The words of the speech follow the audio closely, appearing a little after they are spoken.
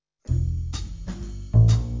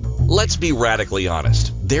Let's be radically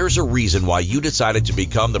honest. There's a reason why you decided to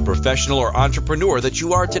become the professional or entrepreneur that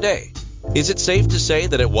you are today. Is it safe to say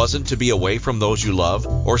that it wasn't to be away from those you love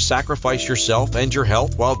or sacrifice yourself and your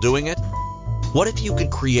health while doing it? What if you could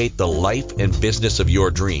create the life and business of your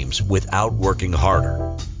dreams without working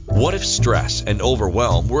harder? What if stress and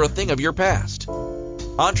overwhelm were a thing of your past?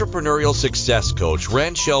 Entrepreneurial success coach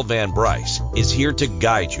Ranchelle Bryce is here to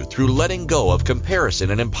guide you through letting go of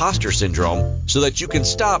comparison and imposter syndrome so that you can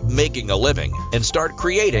stop making a living and start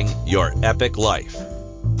creating your epic life.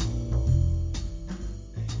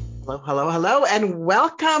 Hello, and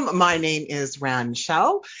welcome. My name is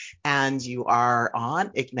Ranchelle, and you are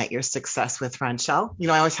on Ignite Your Success with Ranchelle.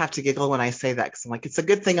 I always have to giggle when I say that because I'm like, it's a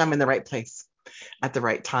good thing I'm in the right place at the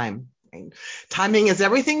right time. Timing is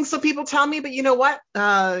everything, so people tell me, but you know what?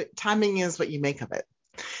 Timing is what you make of it.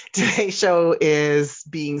 Today's show is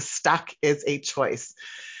Being Stuck is a Choice.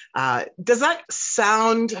 Does that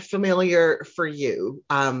sound familiar for you?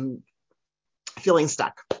 Feeling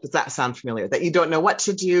stuck. Does that sound familiar? That you don't know what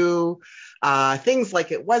to do? Things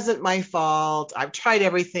like it wasn't my fault. I've tried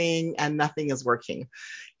everything and nothing is working.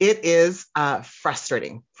 It is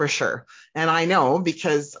frustrating for sure. And I know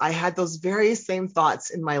because I had those very same thoughts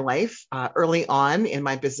in my life early on in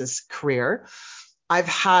my business career. I've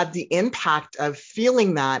had the impact of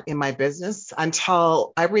feeling that in my business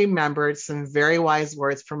until I remembered some very wise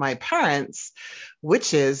words from my parents,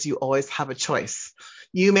 which is you always have a choice.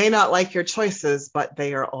 You may not like your choices, but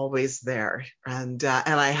they are always there. And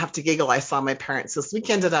I have to giggle. I saw my parents this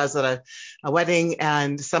weekend and I was at a wedding,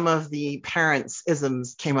 and some of the parents'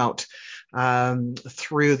 isms came out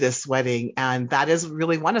through this wedding. And that is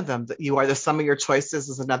really one of them. That you are the sum of your choices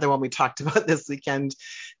is another one we talked about this weekend.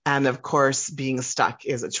 And of course, being stuck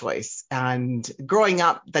is a choice. And growing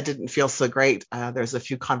up, that didn't feel so great. There's a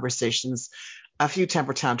few conversations, a few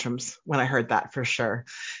temper tantrums when I heard that for sure.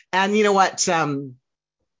 And you know what?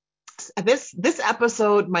 This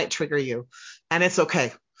episode might trigger you, and it's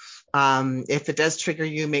okay. If it does trigger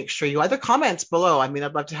you, make sure you either comment below. I'd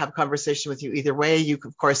love to have a conversation with you either way. You,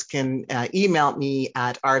 of course, can email me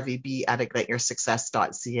at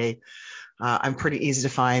rvb@igniteyoursuccess.ca. I'm pretty easy to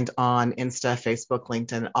find on Insta, Facebook,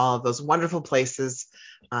 LinkedIn, all of those wonderful places.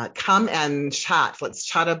 Come and chat. Let's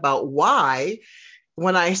chat about why,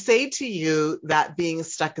 when I say to you that being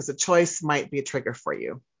stuck is a choice, might be a trigger for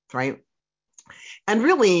you, right? And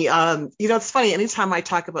really, it's funny. Anytime I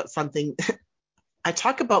talk about something, I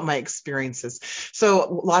talk about my experiences.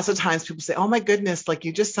 So lots of times people say, oh my goodness, like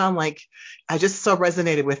you just sound like I just so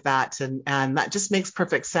resonated with that. And that just makes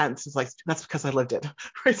perfect sense. It's like, that's because I lived it.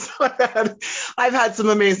 Right? So I've had some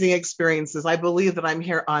amazing experiences. I believe that I'm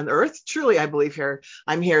here on earth. Truly, I believe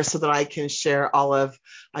I'm here so that I can share all of,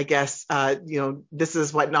 I guess, this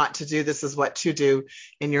is what not to do. This is what to do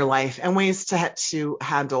in your life, and ways to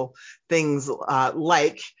handle things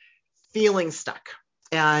like feeling stuck.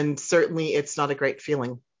 And certainly it's not a great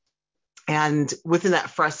feeling. And within that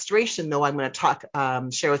frustration, though, I'm going to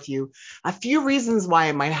share with you a few reasons why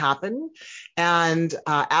it might happen. And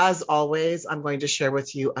as always, I'm going to share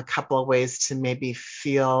with you a couple of ways to maybe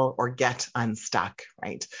feel or get unstuck,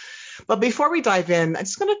 right? But before we dive in, I'm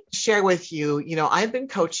just going to share with you, I've been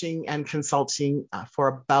coaching and consulting for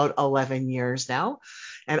about 11 years now.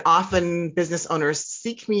 And often business owners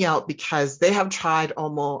seek me out because they have tried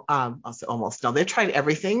they've tried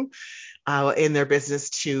everything in their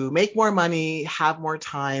business to make more money, have more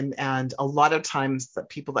time. And a lot of times the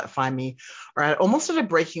people that find me are almost at a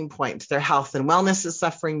breaking point. Their health and wellness is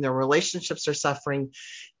suffering, their relationships are suffering.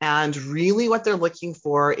 And really what they're looking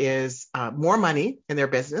for is more money in their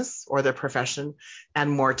business or their profession and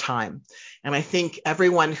more time. And I think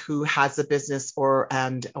everyone who has a business or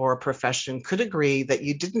a profession could agree that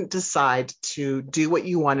you didn't decide to do what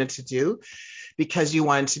you wanted to do because you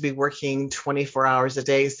wanted to be working 24 hours a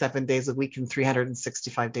day, 7 days a week, and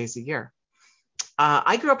 365 days a year.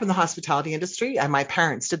 I grew up in the hospitality industry, and my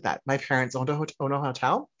parents did that. My parents owned a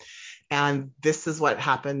hotel. And this is what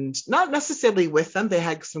happened, not necessarily with them. They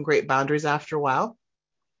had some great boundaries after a while.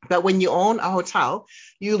 But when you own a hotel,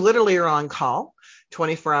 you literally are on call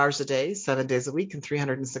 24 hours a day, 7 days a week, and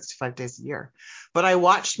 365 days a year. But I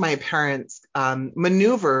watched my parents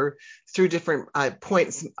maneuver through different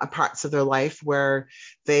parts of their life where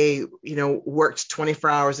they, worked 24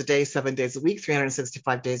 hours a day, 7 days a week,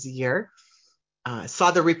 365 days a year,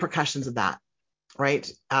 saw the repercussions of that.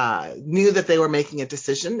 Right? Knew that they were making a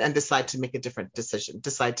decision and decide to make a different decision,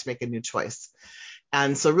 decide to make a new choice.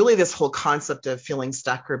 And so really this whole concept of feeling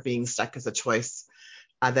stuck or being stuck is a choice,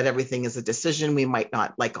 that everything is a decision. We might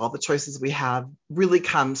not like all the choices we have, really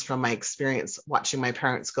comes from my experience watching my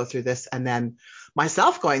parents go through this and then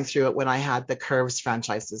myself going through it when I had the Curves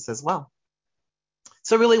franchises as well.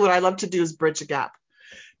 So really what I love to do is bridge a gap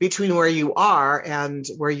between where you are and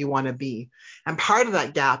where you want to be. And part of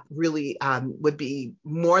that gap really would be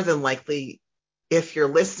more than likely, if you're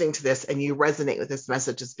listening to this and you resonate with this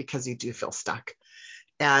message, is because you do feel stuck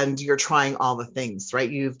and you're trying all the things, right?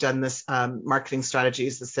 You've done this marketing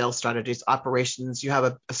strategies, the sales strategies, operations, you have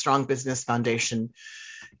a strong business foundation.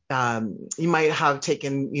 You might have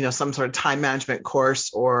taken, some sort of time management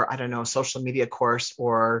course, or I don't know, social media course,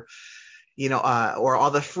 or or all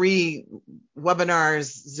the free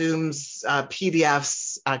webinars, Zooms,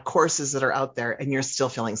 PDFs, courses that are out there, and you're still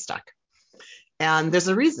feeling stuck. And there's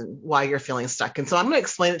a reason why you're feeling stuck. And so I'm going to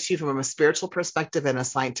explain it to you from a spiritual perspective and a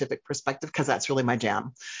scientific perspective, because that's really my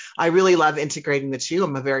jam. I really love integrating the two.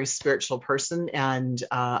 I'm a very spiritual person, and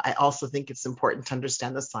I also think it's important to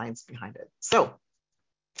understand the science behind it. So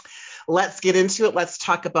let's get into it. Let's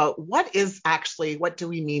talk about what do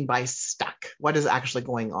we mean by stuck? What is actually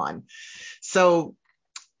going on? So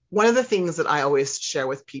one of the things that I always share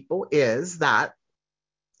with people is that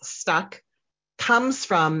stuck comes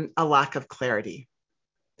from a lack of clarity.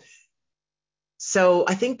 So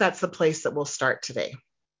I think that's the place that we'll start today.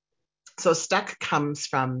 So stuck comes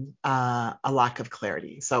from a lack of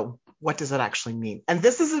clarity. So what does that actually mean? And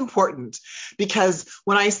this is important because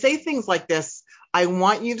when I say things like this, I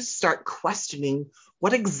want you to start questioning,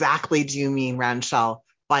 what exactly do you mean, Ranchelle,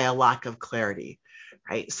 by a lack of clarity,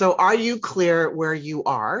 right? So are you clear where you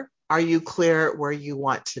are? Are you clear where you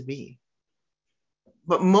want to be?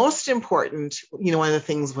 But most important, one of the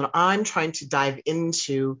things when I'm trying to dive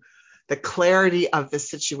into the clarity of the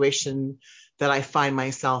situation that I find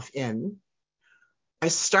myself in, I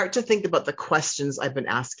start to think about the questions I've been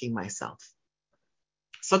asking myself.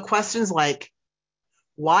 So questions like,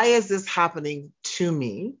 why is this happening to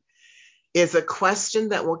me, is a question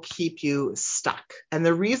that will keep you stuck. And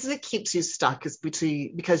the reason it keeps you stuck is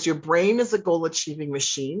because your brain is a goal-achieving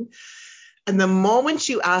machine. And the moment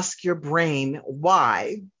you ask your brain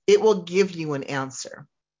why, it will give you an answer.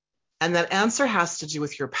 And that answer has to do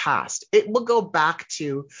with your past. It will go back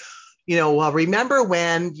to, well, remember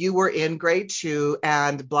when you were in grade 2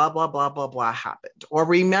 and blah, blah, blah, blah, blah happened, or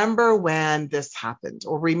remember when this happened,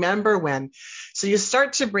 or remember when. So you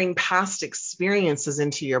start to bring past experiences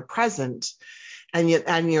into your present, and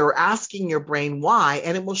you're asking your brain why,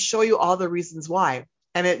 and it will show you all the reasons why.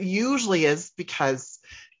 And it usually is because,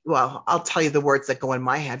 well, I'll tell you the words that go in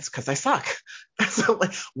my head. It's because I suck. So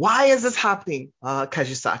like, why is this happening? Because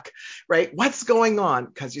you suck, right? What's going on?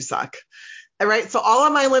 Because you suck. All right. So all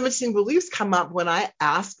of my limiting beliefs come up when I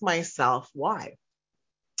ask myself why.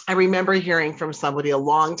 I remember hearing from somebody a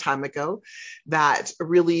long time ago that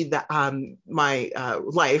really my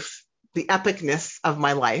life, the epicness of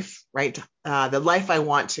my life, right? The life I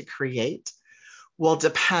want to create will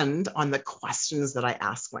depend on the questions that I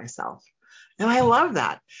ask myself. And I love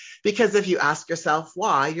that, because if you ask yourself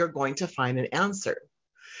why, you're going to find an answer.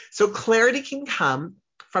 So clarity can come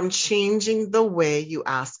from changing the way you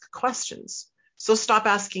ask questions. So stop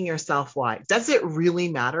asking yourself why. Does it really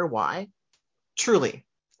matter why? Truly,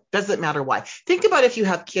 does it matter why? Think about if you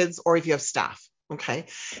have kids or if you have staff, okay?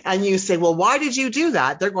 And you say, well, why did you do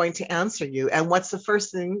that? They're going to answer you. And what's the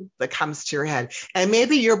first thing that comes to your head? And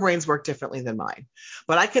maybe your brains work differently than mine.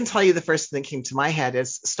 But I can tell you the first thing that came to my head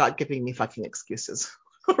is, stop giving me fucking excuses.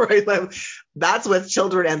 Right? That's with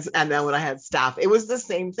children. And then when I had staff, it was the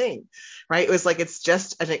same thing, right? It was like, it's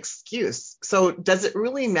just an excuse. So does it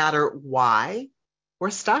really matter why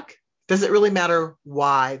we're stuck? Does it really matter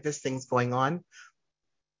why this thing's going on?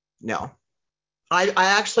 No. I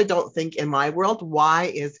actually don't think, in my world, why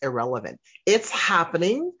is irrelevant. It's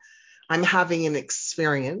happening. I'm having an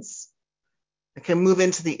experience. I can move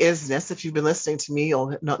into the isness. If you've been listening to me,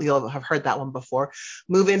 you'll have heard that one before.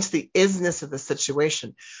 Move into the isness of the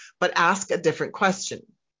situation, but ask a different question.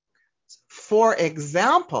 For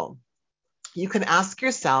example, you can ask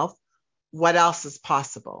yourself, what else is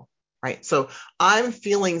possible, right? So I'm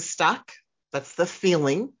feeling stuck. That's the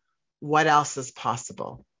feeling. What else is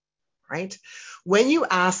possible, right? When you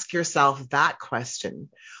ask yourself that question,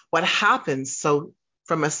 what happens? So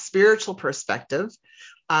from a spiritual perspective,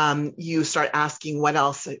 you start asking what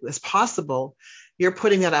else is possible. You're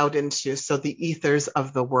putting that out into, so the ethers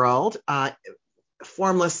of the world,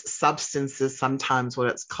 formless substances, sometimes what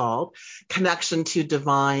it's called, connection to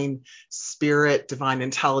divine spirit, divine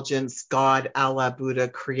intelligence, God, Allah, Buddha,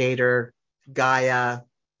 creator, Gaia,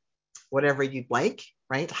 whatever you'd like,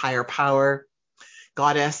 right? Higher power,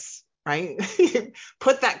 goddess, right?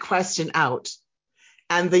 Put that question out.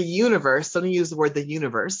 And the universe, so I'm going to use the word the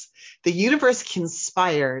universe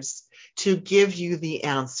conspires to give you the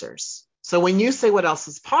answers. So when you say what else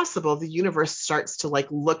is possible, the universe starts to like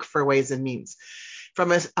look for ways and means.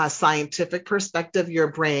 From a scientific perspective, your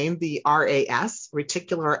brain, the RAS,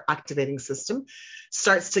 reticular activating system,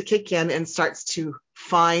 starts to kick in and starts to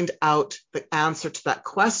find out the answer to that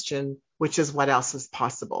question, which is what else is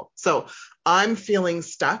possible. So I'm feeling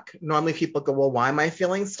stuck. Normally people go, well, why am I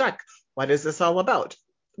feeling stuck? What is this all about?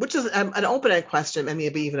 Which is an open-ended question and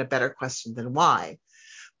maybe even a better question than why.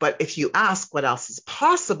 But if you ask what else is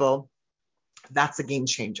possible, that's a game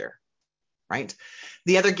changer, right?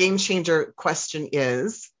 The other game changer question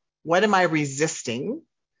is, what am I resisting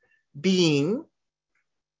being,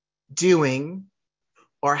 doing,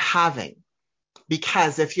 or having?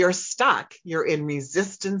 Because if you're stuck, you're in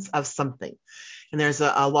resistance of something. And there's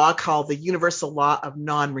a law called the universal law of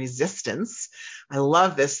non-resistance. I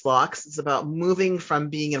love this law because it's about moving from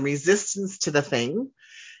being in resistance to the thing,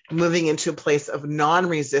 moving into a place of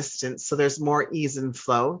non-resistance. So there's more ease and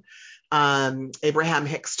flow. Abraham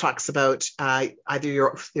Hicks talks about either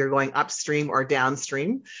you're going upstream or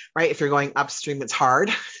downstream, right? If you're going upstream, it's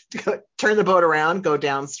hard to turn the boat around, go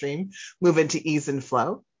downstream, move into ease and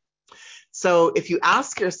flow. So if you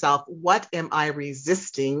ask yourself, what am I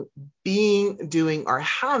resisting being, doing, or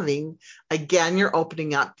having? Again, you're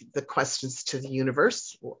opening up the questions to the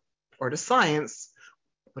universe or to science,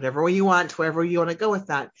 whatever way you want, wherever you want to go with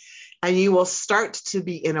that. And you will start to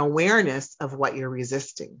be in awareness of what you're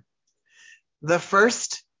resisting.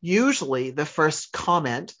 Usually the first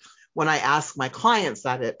comment when I ask my clients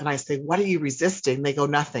at it and I say, what are you resisting? They go,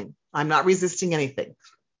 nothing. I'm not resisting anything.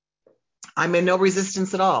 I'm in no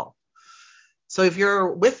resistance at all. So if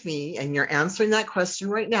you're with me and you're answering that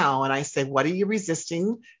question right now, and I say, what are you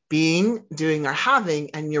resisting being, doing, or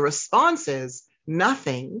having? And your response is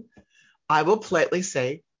nothing. I will politely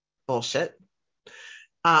say, bullshit.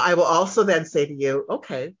 I will also then say to you,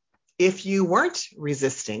 okay, if you weren't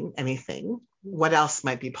resisting anything, what else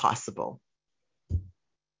might be possible?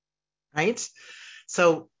 Right?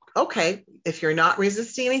 So, okay, if you're not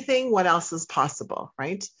resisting anything, what else is possible?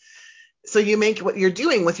 Right? So you make what you're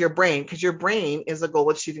doing with your brain, because your brain is a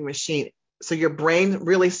goal achieving machine. So your brain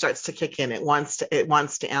really starts to kick in. It wants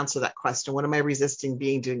to answer that question. What am I resisting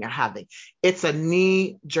being, doing, or having? It's a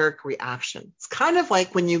knee jerk reaction. It's kind of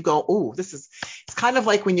like when you go, it's kind of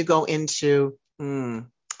like when you go into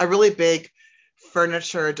a really big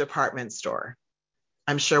furniture department store.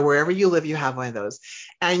 I'm sure wherever you live, you have one of those.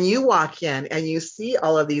 And you walk in and you see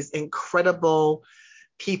all of these incredible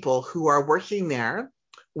people who are working there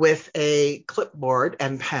with a clipboard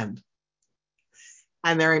and pen.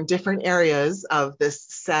 And they're in different areas of this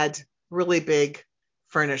said really big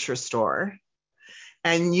furniture store.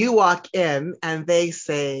 And you walk in and they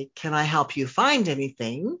say, can I help you find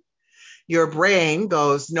anything? Your brain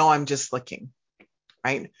goes, no, I'm just looking,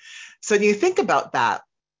 right? So when you think about that,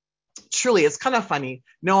 truly, it's kind of funny.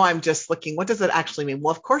 No, I'm just looking. What does it actually mean?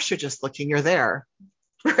 Well, of course you're just looking. You're there.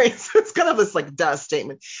 Right? So it's kind of this like duh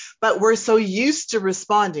statement, but we're so used to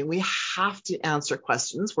responding. We have to answer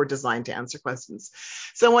questions. We're designed to answer questions.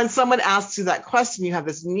 So when someone asks you that question, you have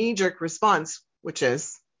this knee-jerk response, which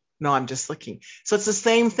is, no, I'm just looking. So it's the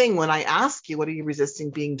same thing when I ask you, what are you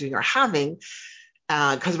resisting being, doing, or having?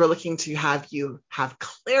 Because we're looking to have you have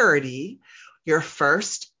clarity. Your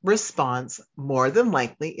first response, more than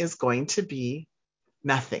likely, is going to be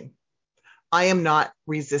nothing. I am not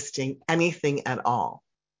resisting anything at all.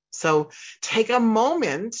 So take a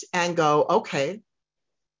moment and go, okay,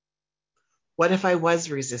 what if I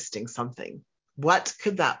was resisting something? What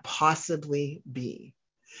could that possibly be?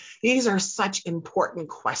 These are such important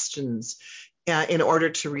questions in order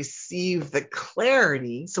to receive the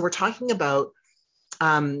clarity. So we're talking about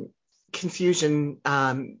confusion,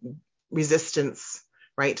 resistance,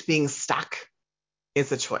 right? Being stuck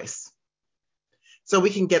is a choice. So we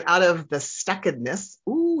can get out of the stuckedness,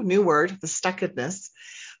 new word, the stuckedness,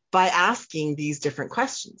 by asking these different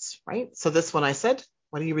questions, right? So this one I said,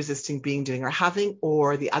 what are you resisting being, doing, or having?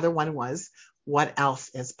 Or the other one was, what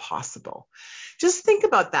else is possible? Just think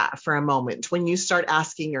about that for a moment when you start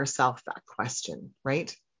asking yourself that question,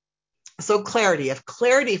 right? So clarity,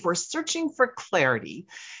 if we're searching for clarity,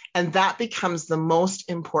 and that becomes the most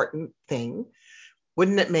important thing,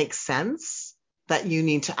 wouldn't it make sense that you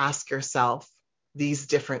need to ask yourself these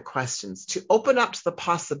different questions to open up to the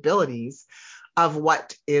possibilities of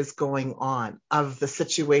what is going on, of the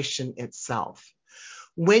situation itself?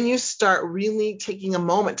 When you start really taking a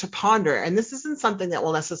moment to ponder, and this isn't something that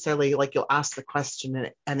will necessarily, like, you'll ask the question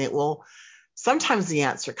and it will, sometimes the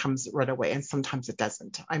answer comes right away and sometimes it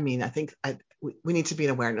doesn't. I mean, I think we need to be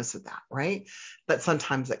in awareness of that, right? But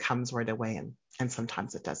sometimes it comes right away and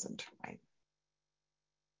sometimes it doesn't, right?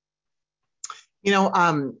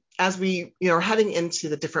 As we, are heading into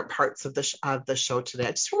the different parts of the show today,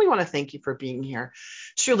 I just really want to thank you for being here.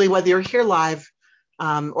 Truly, whether you're here live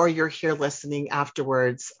or you're here listening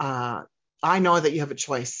afterwards, I know that you have a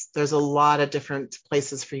choice. There's a lot of different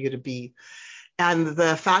places for you to be. And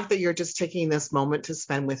the fact that you're just taking this moment to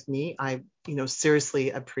spend with me, I, seriously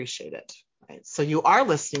appreciate it. Right? So you are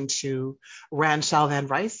listening to Ranchelle and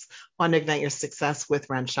Bryce on Ignite Your Success with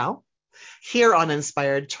Ranchelle here on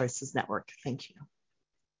Inspired Choices Network. Thank you.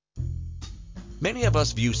 Many of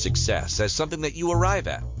us view success as something that you arrive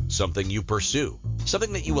at, something you pursue,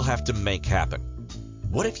 something that you will have to make happen.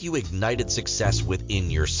 What if you ignited success within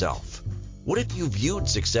yourself? What if you viewed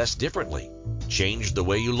success differently, changed the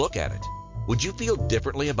way you look at it? Would you feel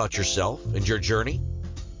differently about yourself and your journey?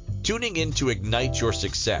 Tuning in to Ignite Your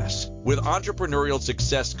Success with entrepreneurial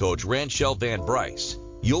success coach Ranchelle Van Bryce,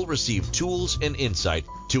 you'll receive tools and insight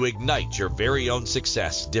to ignite your very own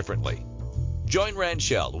success differently. Join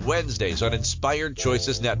Ranchelle Wednesdays on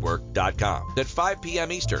InspiredChoicesNetwork.com at 5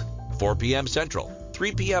 p.m. Eastern, 4 p.m. Central,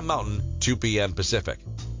 3 p.m. Mountain, 2 p.m. Pacific.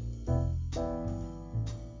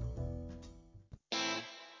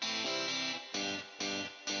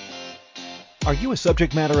 Are you a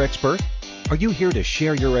subject matter expert? Are you here to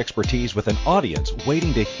share your expertise with an audience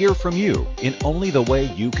waiting to hear from you in only the way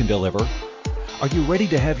you can deliver? Are you ready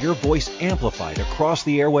to have your voice amplified across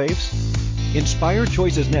the airwaves? Inspired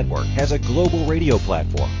Choices Network has a global radio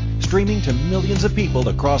platform streaming to millions of people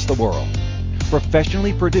across the world.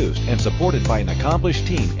 Professionally produced and supported by an accomplished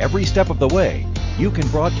team every step of the way, you can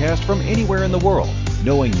broadcast from anywhere in the world,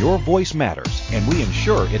 knowing your voice matters, and we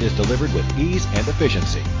ensure it is delivered with ease and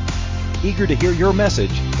efficiency. Eager to hear your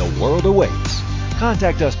message, the world awaits.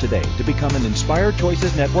 Contact us today to become an Inspired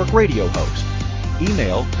Choices Network radio host.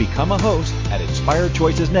 Email become a host at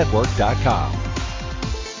inspiredchoicesnetwork.com.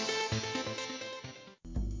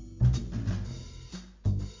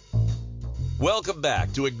 Welcome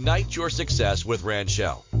back to Ignite Your Success with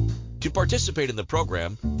Ranchelle. To participate in the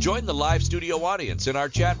program, join the live studio audience in our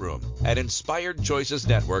chat room at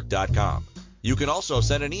InspiredChoicesNetwork.com. You can also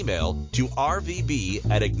send an email to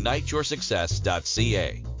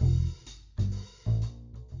rvb@igniteyoursuccess.ca.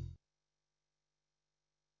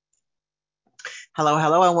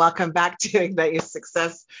 Hello, and welcome back to Ignite Your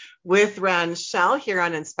Success with Ranchelle here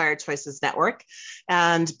on Inspired Choices Network.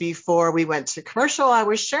 And before we went to commercial, I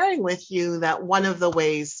was sharing with you that one of the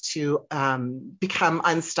ways to become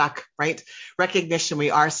unstuck, right? Recognition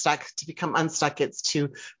we are stuck. To become unstuck, it's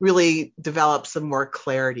to really develop some more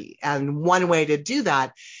clarity. And one way to do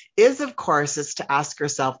that is, of course, is to ask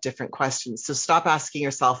yourself different questions. So stop asking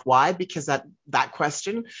yourself why, because that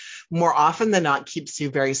question more often than not keeps you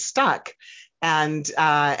very stuck. And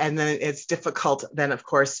then it's difficult then, of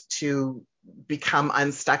course, to become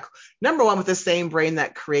unstuck. Number one, with the same brain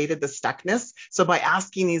that created the stuckness. So by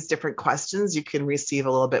asking these different questions, you can receive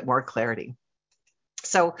a little bit more clarity.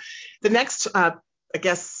 So the next, the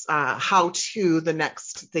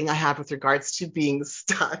next thing I have with regards to being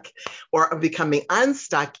stuck or becoming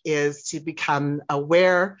unstuck is to become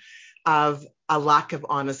aware of a lack of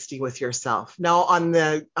honesty with yourself. Now, on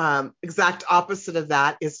the exact opposite of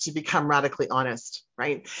that is to become radically honest,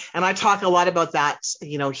 right? And I talk a lot about that,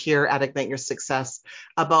 here at Ignite Your Success,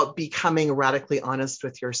 about becoming radically honest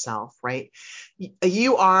with yourself, right?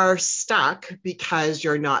 You are stuck because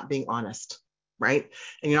you're not being honest, right?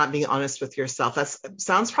 And you're not being honest with yourself. That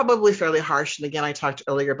sounds probably fairly harsh. And again, I talked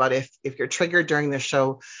earlier about if you're triggered during the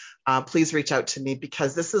show, please reach out to me,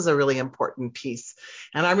 because this is a really important piece.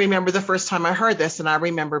 And I remember the first time I heard this, and I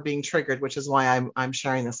remember being triggered, which is why I'm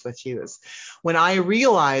sharing this with you, is when I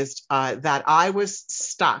realized that I was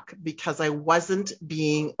stuck because I wasn't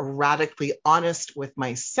being radically honest with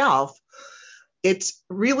myself. It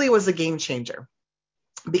really was a game changer,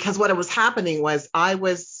 because what was happening was I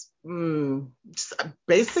was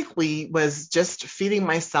basically was just feeding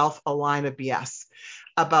myself a line of BS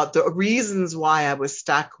about the reasons why I was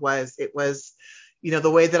stuck. It was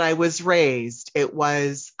the way that I was raised. It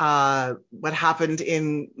was what happened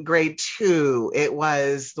in grade 2. It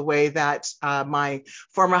was the way that my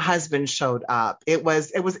former husband showed up. It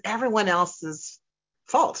was everyone else's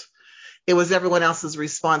fault. It was everyone else's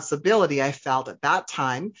responsibility. I felt at that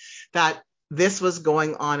time that this was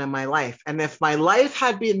going on in my life. And if my life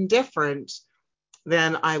had been different,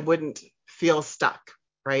 then I wouldn't feel stuck,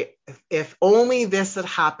 right? If only this had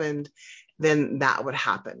happened, then that would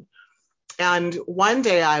happen. And one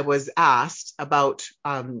day I was asked about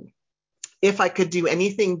if I could do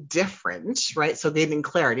anything different, right? So gaining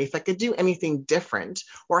clarity, if I could do anything different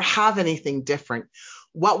or have anything different,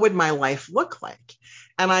 what would my life look like?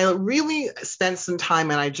 And I really spent some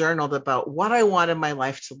time and I journaled about what I wanted my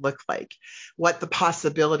life to look like, what the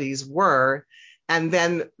possibilities were. And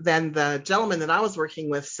then the gentleman that I was working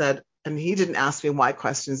with said, and he didn't ask me why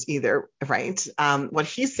questions either, right? What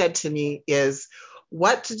he said to me is,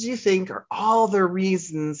 what did you think are all the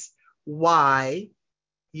reasons why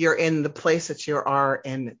you're in the place that you are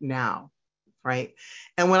in now? Right.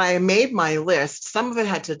 And when I made my list, some of it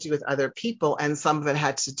had to do with other people and some of it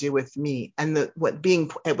had to do with me. And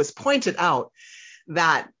it was pointed out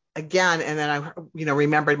that again, and then I,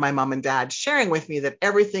 remembered my mom and dad sharing with me that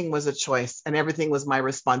everything was a choice and everything was my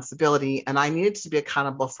responsibility and I needed to be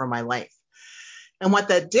accountable for my life. And what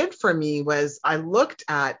that did for me was I looked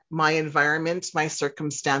at my environment, my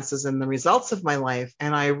circumstances, and the results of my life.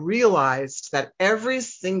 And I realized that every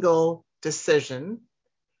single decision,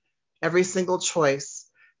 every single choice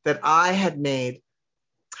that I had made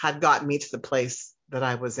had got me to the place that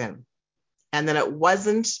I was in. And that it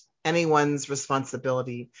wasn't anyone's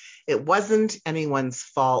responsibility. It wasn't anyone's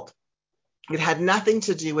fault. It had nothing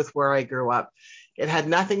to do with where I grew up. It had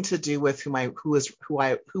nothing to do with who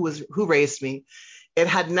raised me. It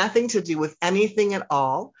had nothing to do with anything at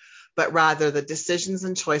all, but rather the decisions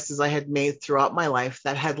and choices I had made throughout my life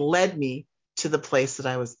that had led me to the place that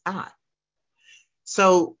I was at.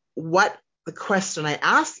 So what the question I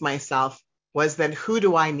asked myself was then, who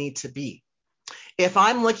do I need to be? If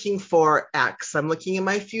I'm looking for X, I'm looking in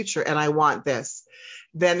my future and I want this,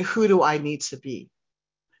 then who do I need to be?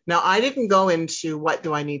 Now, I didn't go into what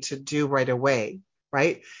do I need to do right away,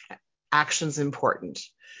 right? Action's important.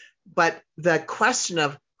 But the question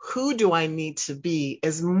of who do I need to be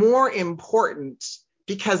is more important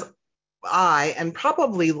because and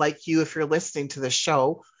probably like you, if you're listening to the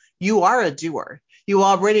show, you are a doer. You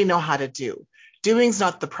already know how to do. Doing's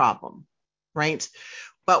not the problem, right?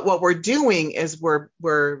 But what we're doing is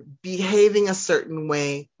we're behaving a certain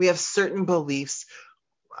way. We have certain beliefs,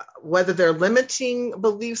 whether they're limiting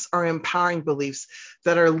beliefs or empowering beliefs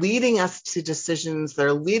that are leading us to decisions, that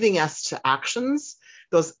are leading us to actions.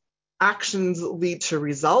 Those actions lead to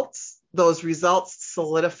results. Those results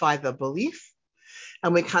solidify the belief.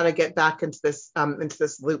 And we kind of get back into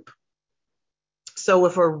this loop. So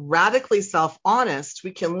if we're radically self-honest,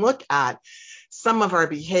 we can look at some of our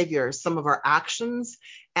behaviors, some of our actions,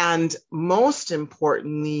 and most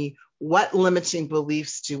importantly, what limiting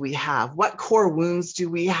beliefs do we have? What core wounds do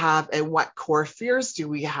we have? And what core fears do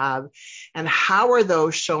we have? And how are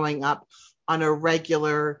those showing up on a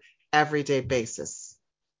regular, everyday basis?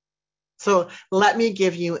 So let me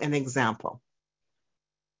give you an example.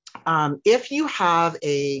 If you have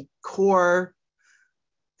a core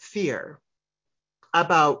fear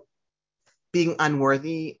about being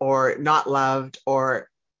unworthy or not loved or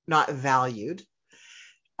not valued,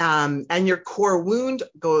 and your core wound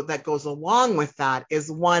that goes along with that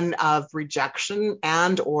is one of rejection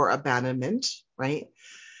and or abandonment, right?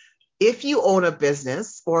 If you own a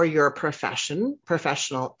business or you're a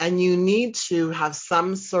professional, and you need to have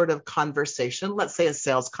some sort of conversation, let's say a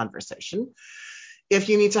sales conversation, if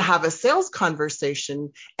you need to have a sales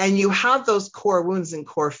conversation and you have those core wounds and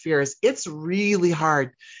core fears, it's really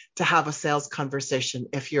hard to have a sales conversation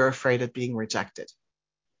if you're afraid of being rejected.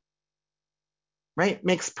 Right?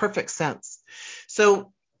 Makes perfect sense.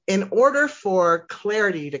 So in order for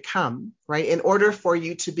clarity to come, right, in order for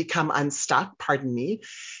you to become unstuck,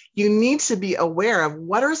 you need to be aware of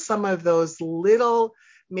what are some of those little,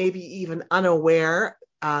 maybe even unaware,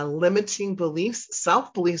 limiting beliefs,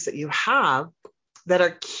 self-beliefs that you have that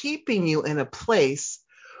are keeping you in a place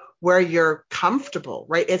where you're comfortable,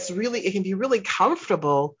 right? It can be really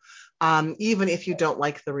comfortable, even if you don't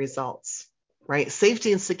like the results, right?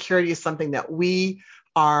 Safety and security is something that we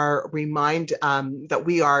are that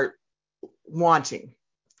we are wanting,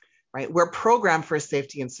 right? We're programmed for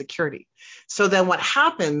safety and security. So then what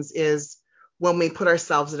happens is when we put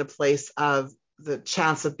ourselves in a place of the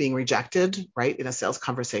chance of being rejected, right, in a sales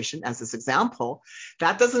conversation, as this example,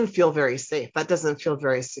 that doesn't feel very safe. That doesn't feel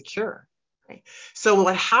very secure. Right? So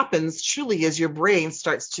what happens truly is your brain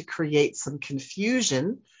starts to create some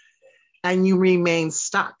confusion and you remain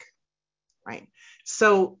stuck, right?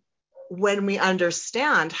 So when we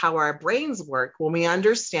understand how our brains work, an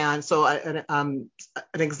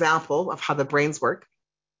example of how the brains work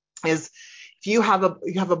is if you have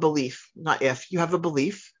a belief, you have a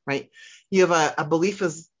belief, right? You have a belief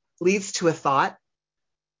leads to a thought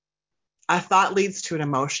leads to an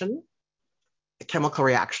emotion, a chemical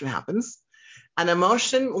reaction happens, an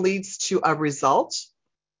emotion leads to a result,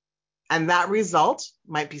 and that result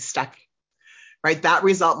might be stuck, right? That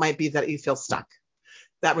result might be that you feel stuck.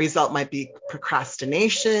 That result might be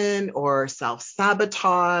procrastination or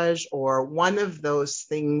self-sabotage, or one of those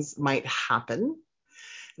things might happen.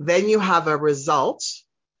 Then you have a result,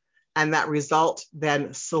 and that result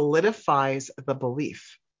then solidifies the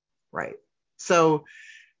belief, right? So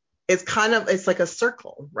it's like a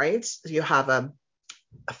circle, right? You have a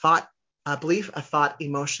thought, a belief, a thought,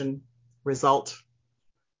 emotion, result,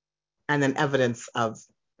 and then evidence of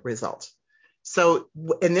result. So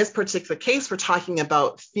in this particular case, we're talking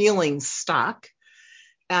about feeling stuck.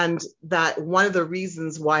 And that one of the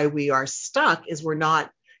reasons why we are stuck is we're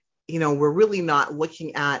really not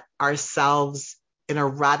looking at ourselves in a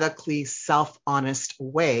radically self-honest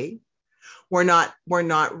way. We're not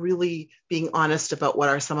really being honest about what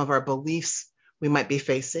are some of our beliefs we might be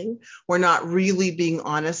facing. We're not really being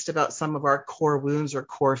honest about some of our core wounds or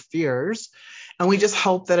core fears. And we just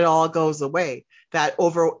hope that it all goes away. That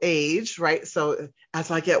over age, right? So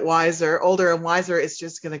as I get older and wiser, it's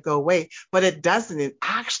just going to go away. But it doesn't. It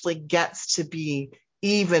actually gets to be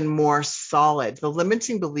even more solid. The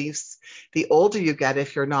limiting beliefs, the older you get,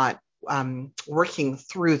 if you're not working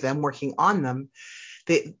through them, working on them,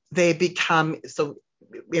 they become, so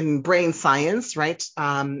in brain science, right,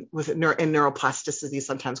 in neuroplasticity,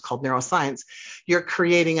 sometimes called neuroscience, you're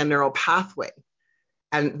creating a neural pathway.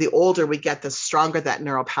 And the older we get, the stronger that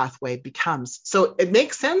neural pathway becomes. So it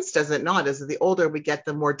makes sense, does it not? As the older we get,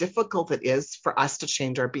 the more difficult it is for us to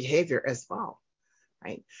change our behavior as well,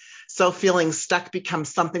 right? So feeling stuck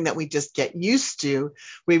becomes something that we just get used to.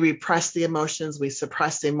 We repress the emotions, we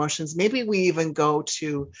suppress the emotions. Maybe we even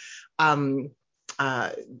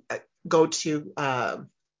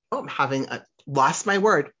lost my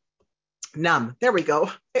word. Numb. There we go.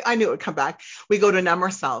 I knew it would come back. We go to numb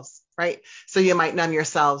ourselves, right? So you might numb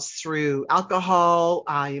yourselves through alcohol.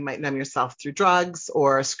 You might numb yourself through drugs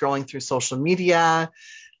or scrolling through social media,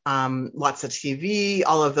 lots of TV,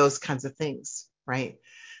 all of those kinds of things, right?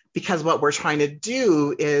 Because what we're trying to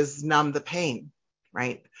do is numb the pain,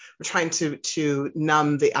 right? We're trying to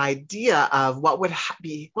numb the idea of what would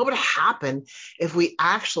happen if we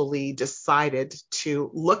actually decided to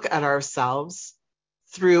look at ourselves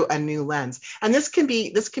through a new lens. And this can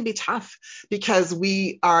be tough because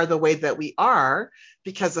we are the way that we are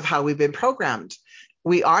because of how we've been programmed.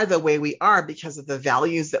 We are the way we are because of the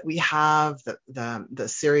values that we have, the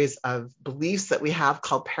series of beliefs that we have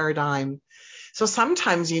called paradigm. So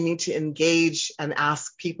sometimes you need to engage and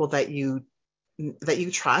ask people that you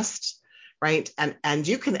trust, right? And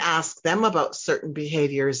you can ask them about certain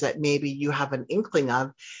behaviors that maybe you have an inkling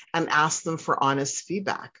of and ask them for honest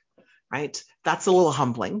feedback, right? That's a little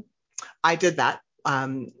humbling. I did that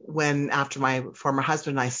when after my former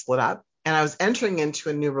husband and I split up and I was entering into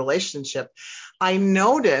a new relationship. I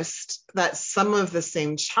noticed that some of the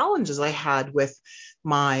same challenges I had with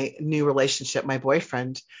my new relationship, my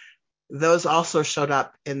boyfriend, those also showed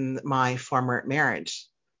up in my former marriage.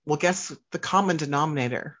 Well, guess the common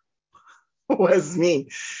denominator was me.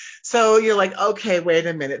 So you're like, okay, wait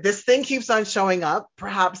a minute. This thing keeps on showing up.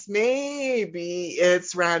 Perhaps maybe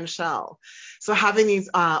it's Ranchelle. So having these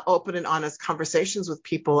open and honest conversations with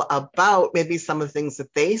people about maybe some of the things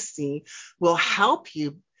that they see will help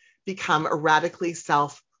you become radically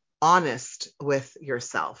self-honest with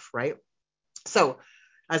yourself, right? So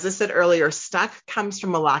as I said earlier, stuck comes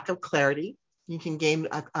from a lack of clarity. You can gain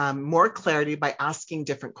more clarity by asking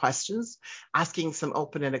different questions, asking some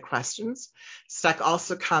open-ended questions. Stuck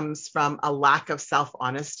also comes from a lack of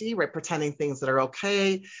self-honesty, right? Pretending things that are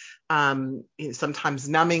okay, sometimes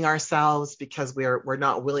numbing ourselves because we're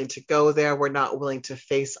not willing to go there. We're not willing to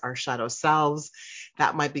face our shadow selves.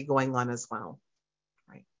 That might be going on as well,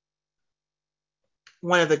 right?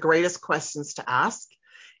 One of the greatest questions to ask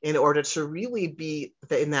in order to really be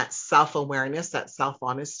in that self-awareness, that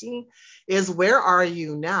self-honesty, is where are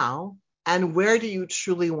you now and where do you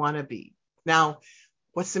truly want to be? Now,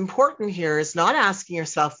 what's important here is not asking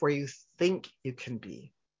yourself where you think you can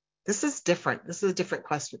be. This is different. This is a different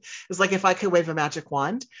question. It's like if I could wave a magic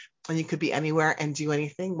wand and you could be anywhere and do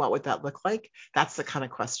anything, what would that look like? That's the kind of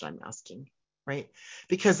question I'm asking, right?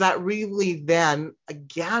 Because that really then,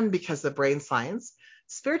 again, because of brain science,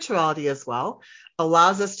 spirituality as well,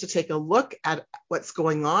 allows us to take a look at what's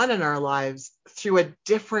going on in our lives through a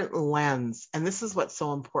different lens. And this is what's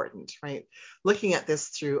so important, right? Looking at this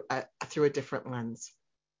through a different lens.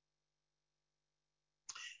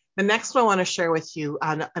 The next one I want to share with you,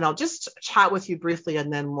 and I'll just chat with you briefly,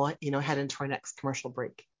 and then we'll head into our next commercial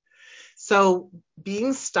break. So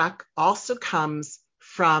being stuck also comes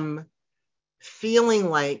from feeling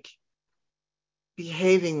like,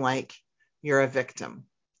 behaving like you're a victim.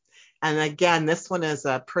 And again, this one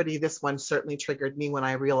certainly triggered me when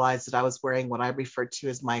I realized that I was wearing what I referred to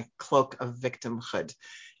as my cloak of victimhood.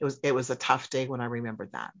 It was a tough day when I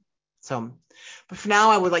remembered that. So, but for now,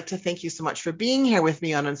 I would like to thank you so much for being here with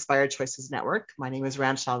me on Inspired Choices Network. My name is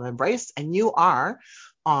Ranchelle and Bryce, and you are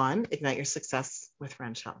on Ignite Your Success with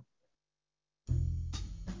Ranchelle.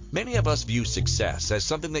 Many of us view success as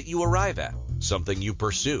something that you arrive at, something you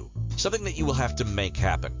pursue, something that you will have to make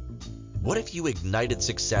happen. What if you ignited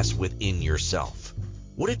success within yourself?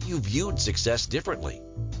 What if you viewed success differently,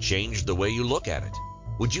 changed the way you look at it?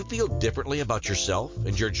 Would you feel differently about yourself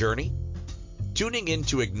and your journey? Tuning in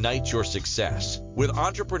to Ignite Your Success with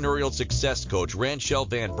entrepreneurial success coach Ranchelle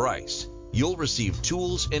Van Bryce, you'll receive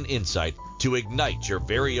tools and insight to ignite your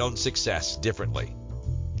very own success differently.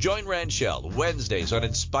 Join Ranchelle Wednesdays on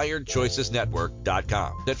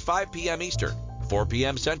InspiredChoicesNetwork.com at 5 p.m. Eastern, 4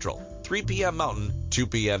 p.m. Central, 3 p.m. Mountain, 2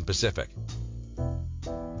 p.m. Pacific.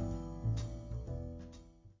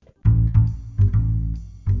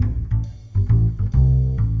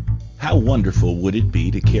 How wonderful would it be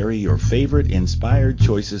to carry your favorite Inspired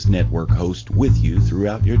Choices Network host with you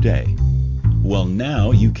throughout your day? Well, now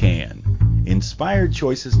you can. Inspired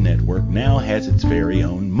Choices Network now has its very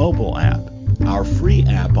own mobile app. Our free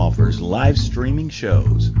app offers live streaming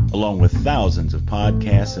shows, along with thousands of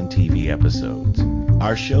podcasts and TV episodes.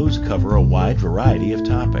 Our shows cover a wide variety of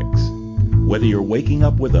topics. Whether you're waking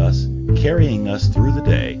up with us, carrying us through the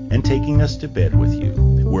day, and taking us to bed with you,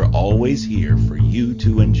 we're always here for you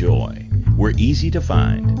to enjoy. We're easy to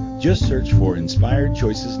find. Just search for Inspired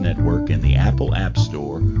Choices Network in the Apple App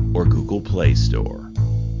Store or Google Play Store.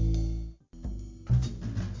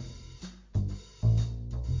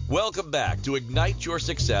 Welcome back to Ignite Your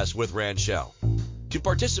Success with Ranchelle. To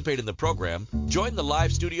participate in the program, join the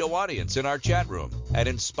live studio audience in our chat room at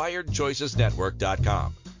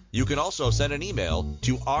InspiredChoicesNetwork.com. You can also send an email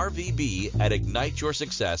to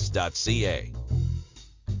rvb@igniteyoursuccess.ca.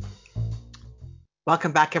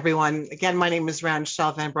 Welcome back, everyone. Again, my name is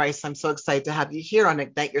Ranchelle Van Bryce. I'm so excited to have you here on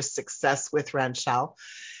Ignite Your Success with Ranchelle.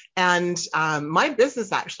 And my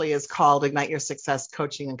business actually is called Ignite Your Success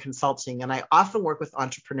Coaching and Consulting. And I often work with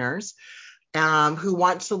entrepreneurs who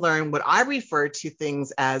want to learn what I refer to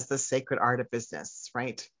things as the sacred art of business,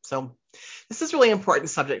 right? So this is a really important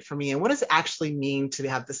subject for me. And what does it actually mean to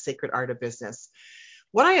have the sacred art of business?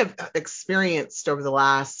 What I have experienced over the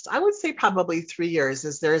last, I would say probably 3 years,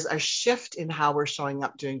 is there's a shift in how we're showing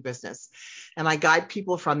up doing business. And I guide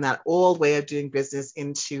people from that old way of doing business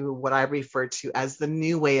into what I refer to as the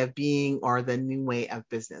new way of being or the new way of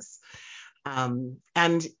business.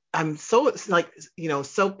 And I'm so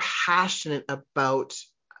so passionate about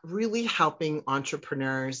really helping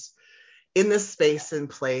entrepreneurs in this space and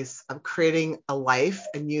place of creating a life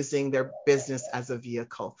and using their business as a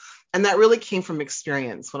vehicle. And that really came from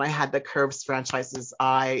experience. When I had the Curves franchises,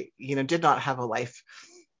 I, did not have a life.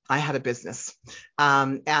 I had a business.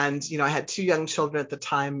 And I had 2 young children at the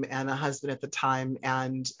time and a husband at the time,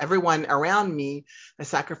 and everyone around me, I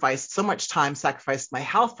sacrificed so much time, sacrificed my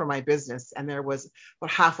health for my business. And there was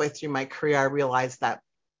about halfway through my career, I realized that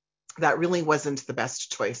that really wasn't the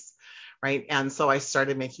best choice. Right. And so I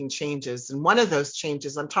started making changes. And one of those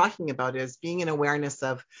changes I'm talking about is being in awareness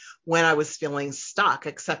of when I was feeling stuck,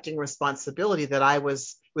 accepting responsibility that it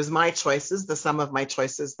was my choices, the sum of my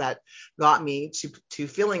choices that got me to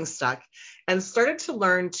feeling stuck, and started to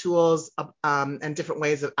learn tools and different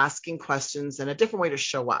ways of asking questions and a different way to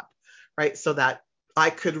show up. Right. So that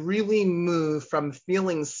I could really move from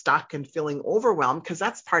feeling stuck and feeling overwhelmed, because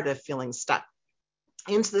that's part of feeling stuck,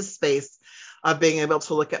 into this space of being able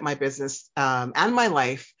to look at my business and my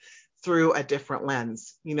life through a different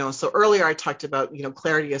lens. So earlier I talked about,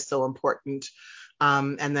 clarity is so important.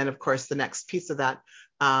 And then of course, the next piece of that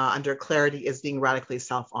under clarity is being radically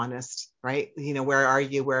self-honest, right? Where are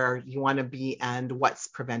you, where you want to be, and what's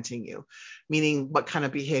preventing you? Meaning, what kind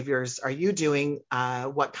of behaviors are you doing?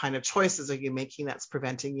 What kind of choices are you making that's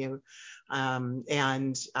preventing you?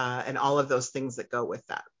 And all of those things that go with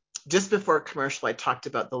that. Just before commercial, I talked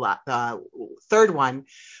about the third one,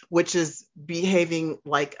 which is behaving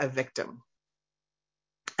like a victim.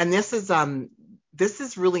 And this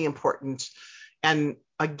is really important. And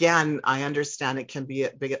again, I understand it can be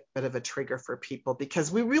a bit of a trigger for people,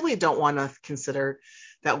 because we really don't want to consider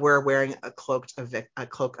that we're wearing a cloak of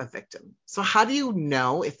victim. So how do you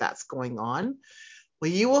know if that's going on? Well,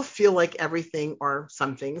 you will feel like everything, or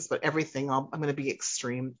some things, but everything, I'm going to be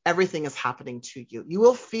extreme, everything is happening to you. You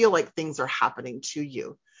will feel like things are happening to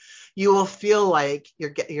you. You will feel like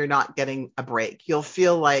you're not getting a break. You'll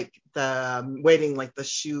feel like waiting like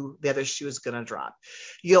the other shoe is going to drop.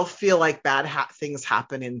 You'll feel like bad things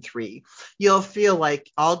happen in 3. You'll feel like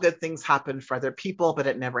all good things happen for other people, but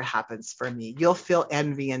it never happens for me. You'll feel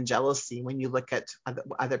envy and jealousy when you look at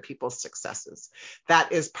other people's successes.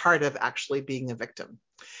 That is part of actually being a victim.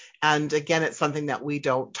 And again, it's something that we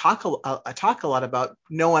don't talk a lot about.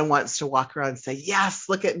 No one wants to walk around and say, yes,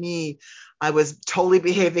 look at me. I was totally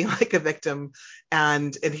behaving like a victim.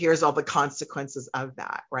 And here's all the consequences of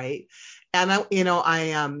that, right? And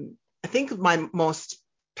I think my most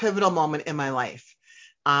pivotal moment in my life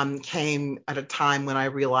came at a time when I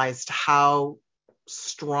realized how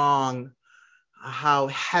strong, how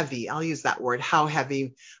heavy, I'll use that word, how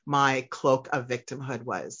heavy my cloak of victimhood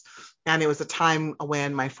was. And it was a time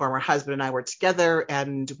when my former husband and I were together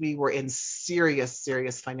and we were in serious,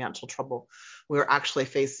 serious financial trouble. We were actually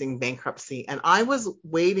facing bankruptcy. And I was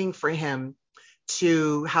waiting for him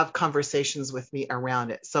to have conversations with me around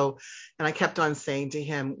it. And I kept on saying to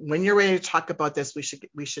him, when you're ready to talk about this,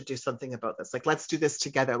 we should do something about this. Like, let's do this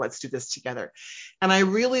together. Let's do this together. And I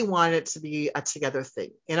really wanted it to be a together thing.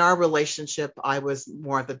 In our relationship, I was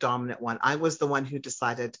more the dominant one. I was the one who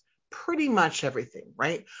decided pretty much everything,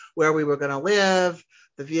 right? Where we were going to live,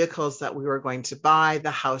 the vehicles that we were going to buy,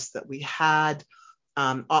 the house that we had,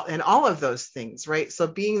 and all of those things, right? So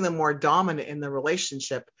being the more dominant in the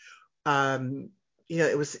relationship,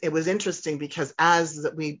 it was interesting because as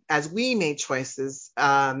we made choices,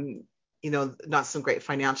 not some great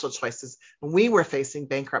financial choices, when we were facing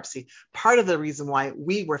bankruptcy, part of the reason why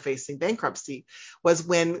we were facing bankruptcy was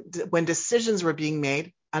when decisions were being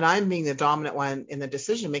made, and I'm being the dominant one in the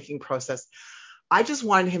decision-making process, I just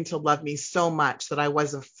wanted him to love me so much that I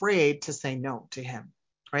was afraid to say no to him,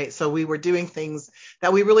 right? So we were doing things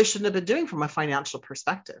that we really shouldn't have been doing from a financial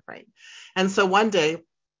perspective, right? And so one day,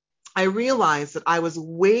 I realized that I was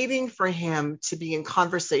waiting for him to be in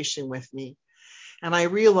conversation with me. And I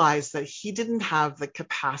realized that he didn't have the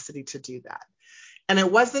capacity to do that. And it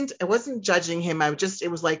wasn't judging him. It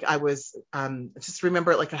was like I was, just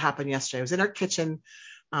remember it like it happened yesterday. I was in our kitchen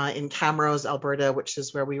in Camrose, Alberta, which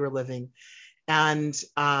is where we were living. And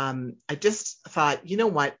I just thought, you know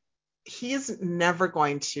what? He is never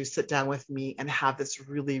going to sit down with me and have this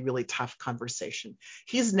really, really tough conversation.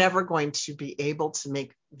 He's never going to be able to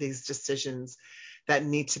make these decisions that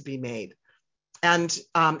need to be made. And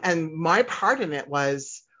my part in it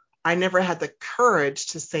was I never had the courage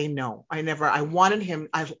to say no. I wanted him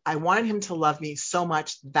to love me so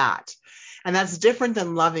much that, and that's different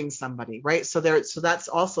than loving somebody, right? So that's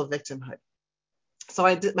also victimhood. So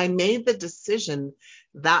I made the decision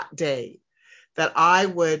that day that I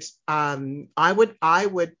would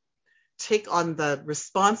take on the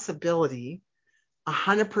responsibility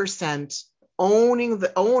 100%,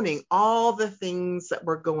 owning all the things that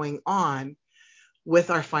were going on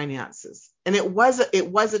with our finances. And it was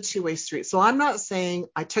a two-way street. So I'm not saying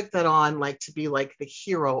I took that on like to be like the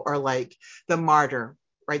hero or like the martyr,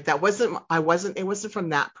 right? It wasn't from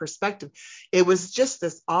that perspective. It was just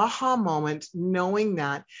this aha moment, knowing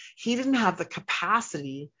that he didn't have the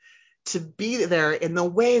capacity to be there in the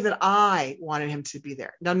way that I wanted him to be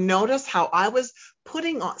there. Now, notice how I was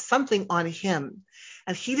putting something on him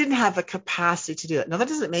and he didn't have the capacity to do it. Now, that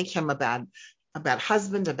doesn't make him a bad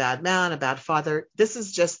husband, a bad man, a bad father. This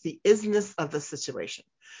is just the isness of the situation.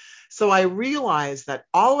 So I realized that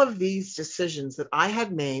all of these decisions that I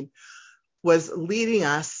had made was leading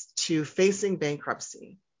us to facing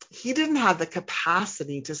bankruptcy. He didn't have the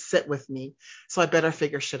capacity to sit with me, so I better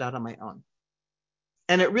figure shit out on my own.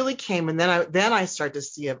 And it really came, and then I started to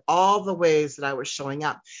see of all the ways that I was showing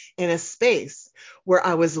up in a space where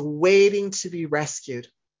I was waiting to be rescued,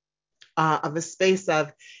 of a space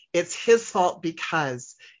of it's his fault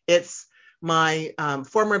because it's my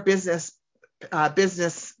former business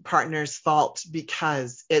partner's fault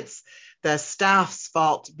because it's the staff's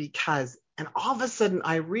fault because, and all of a sudden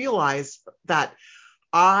I realized that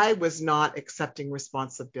I was not accepting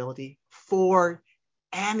responsibility for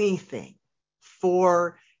anything.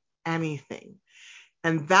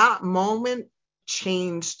 And that moment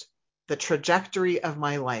changed the trajectory of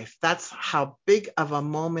my life. That's how big of a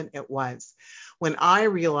moment it was when I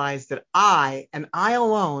realized that I, and I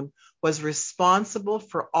alone, was responsible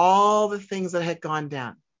for all the things that had gone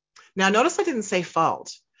down. Now, notice I didn't say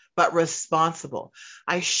fault, but responsible.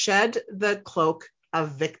 I shed the cloak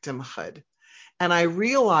of victimhood. And I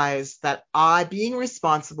realized that being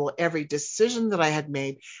responsible, every decision that I had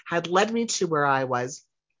made had led me to where I was.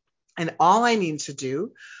 And all I needed to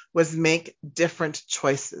do was make different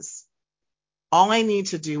choices. All I need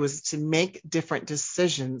to do was to make different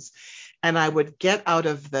decisions. and I would get out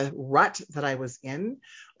of the rut that I was in.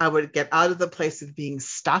 I would get out of the place of being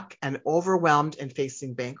stuck and overwhelmed and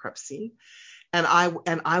facing bankruptcy. And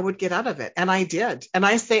I would get out of it. And I did. And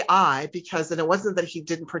I say I because, and it wasn't that he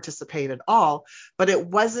didn't participate at all, but it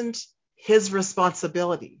wasn't his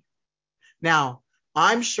responsibility. Now,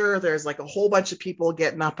 I'm sure there's like a whole bunch of people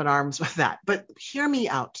getting up in arms with that, but hear me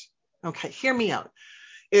out. Okay, hear me out.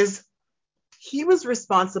 Is he was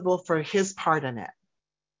responsible for his part in it,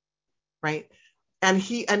 right? And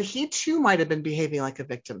he too might have been behaving like a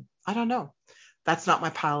victim. I don't know. That's not my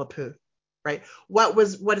pile of poo, right? What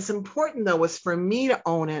is important though was for me to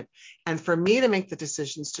own it and for me to make the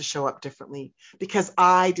decisions to show up differently because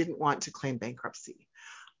I didn't want to claim bankruptcy.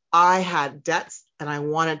 I had debts and I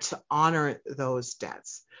wanted to honor those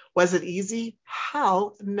debts. Was it easy?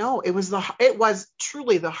 Hell no. It was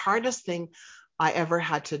truly the hardest thing I ever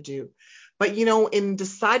had to do. But in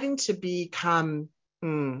deciding to become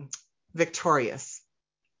victorious,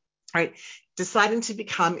 right? Deciding to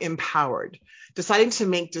become empowered, deciding to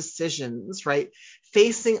make decisions, right?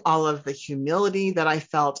 Facing all of the humility that I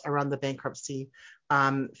felt around the bankruptcy,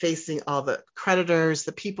 facing all the creditors,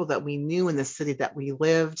 the people that we knew in the city that we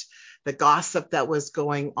lived, the gossip that was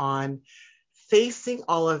going on, facing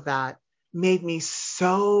all of that made me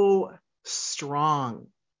so strong,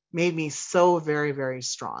 made me so very, very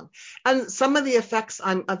strong. And some of the effects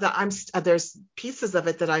there's pieces of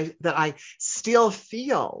it that I still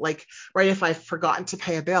feel like, right? If I've forgotten to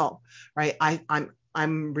pay a bill, right?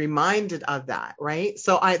 I'm reminded of that, right?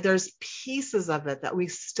 So there's pieces of it that we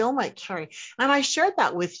still might carry. And I shared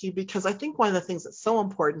that with you because I think one of the things that's so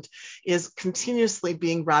important is continuously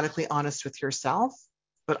being radically honest with yourself.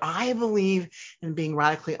 But I believe in being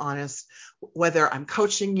radically honest, whether I'm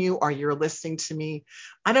coaching you or you're listening to me.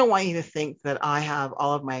 I don't want you to think that I have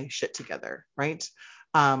all of my shit together, right?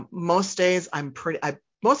 Most days I'm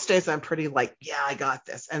pretty like, yeah, I got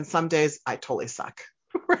this. And some days I totally suck,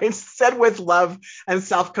 right? Said with love and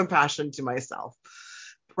self-compassion to myself,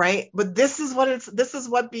 right? But this is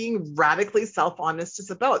what being radically self-honest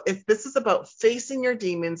is about. This is about facing your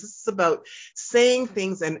demons. This is about saying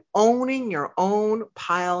things and owning your own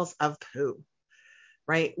piles of poo,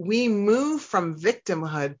 right? We move from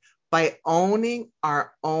victimhood by owning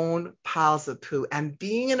our own piles of poo and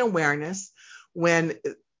being in awareness when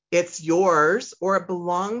it's yours or it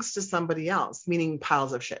belongs to somebody else, meaning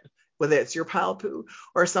piles of shit, whether it's your pile of poo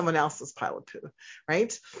or someone else's pile of poo,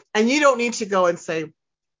 right? And you don't need to go and say,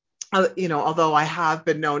 although I have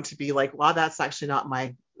been known to be like, well, that's actually not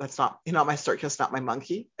my circus, not my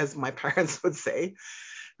monkey, as my parents would say,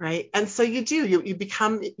 right? And so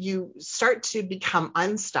you start to become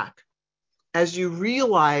unstuck as you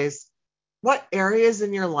realize what areas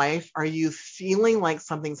in your life are you feeling like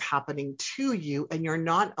something's happening to you and you're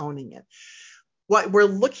not owning it. What we're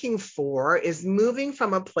looking for is moving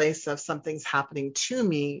from a place of something's happening to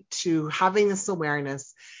me to having this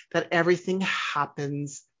awareness that everything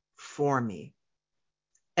happens for me.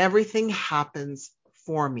 Everything happens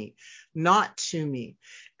for me, not to me.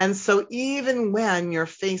 And so even when you're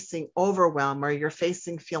facing overwhelm or you're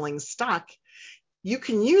facing feeling stuck, you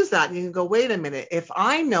can use that and you can go, wait a minute, if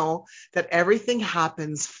I know that everything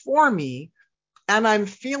happens for me and I'm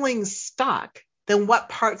feeling stuck, then what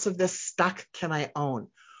parts of this stuck can I own,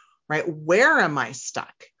 right? Where am I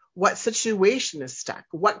stuck? What situation is stuck?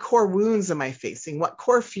 What core wounds am I facing? What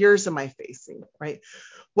core fears am I facing, right?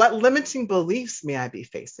 What limiting beliefs may I be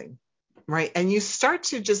facing, right? And you start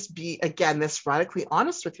to just be, again, this radically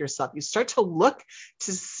honest with yourself. You start to look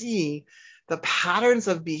to see the patterns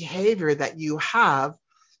of behavior that you have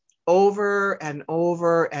over and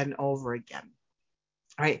over and over again,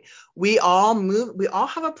 right? We all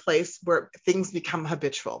have a place where things become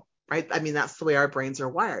habitual, right? I mean, that's the way our brains are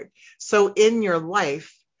wired. So in your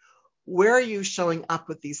life, where are you showing up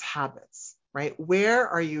with these habits, right? Where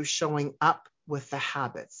are you showing up with the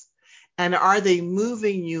habits? And are they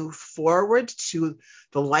moving you forward to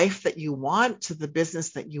the life that you want, to the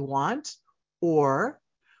business that you want, or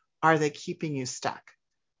are they keeping you stuck?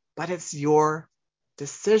 But it's your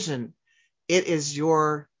decision. It is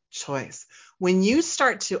your choice. When you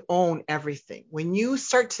start to own everything, when you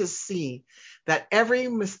start to see that every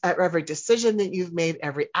decision that you've made,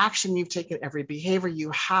 every action you've taken, every behavior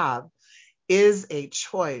you have is a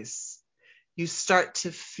choice, you start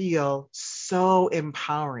to feel so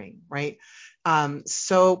empowering, right?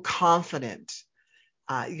 So confident.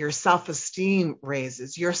 Your self-esteem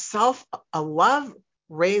raises, your self-love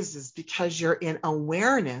raises because you're in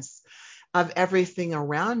awareness of everything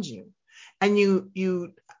around you. And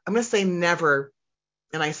I'm going to say never,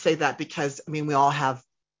 and I say that because, I mean, we all have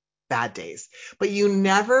bad days, but you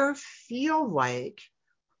never feel like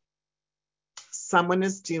someone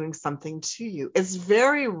is doing something to you. It's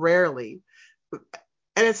very rarely,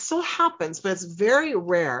 and it still happens, but it's very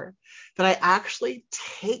rare that I actually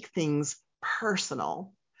take things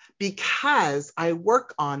personal, because I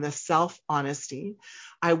work on the self-honesty.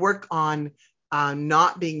 I work on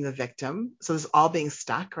not being the victim. So this is all being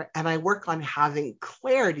stuck, right? And I work on having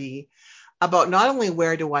clarity about not only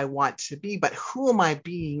where do I want to be, but who am I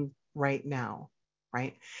being right now,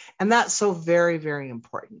 right? And that's so very, very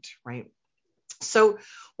important, right? So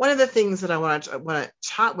one of the things that I want to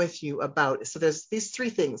chat with you about, so there's these three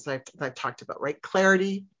things that I've talked about, right?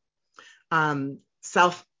 Clarity, radical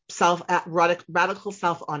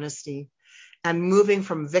self-honesty, and moving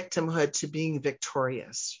from victimhood to being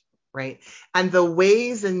victorious, right? And the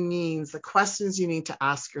ways and means, the questions you need to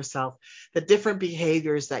ask yourself, the different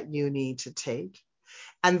behaviors that you need to take,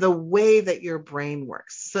 and the way that your brain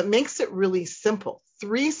works. So it makes it really simple.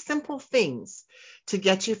 3 simple things to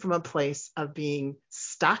get you from a place of being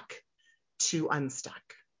stuck to unstuck,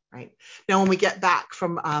 right? Now, when we get back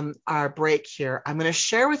from our break here, I'm going to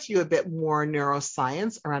share with you a bit more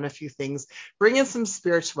neuroscience around a few things, bring in some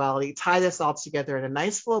spirituality, tie this all together in a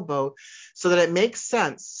nice little bow so that it makes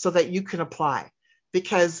sense, so that you can apply.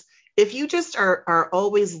 Because if you just are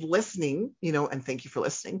always listening, and thank you for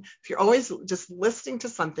listening, if you're always just listening to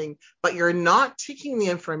something, but you're not taking the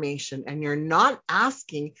information and you're not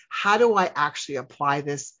asking, how do I actually apply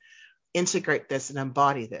this, integrate this, and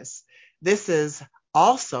embody this? This is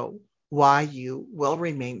also why you will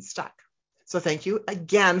remain stuck. So thank you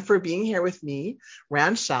again for being here with me,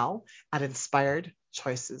 Ranchelle, at Inspired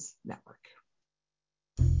Choices Network.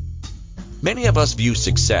 Many of us view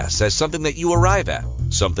success as something that you arrive at,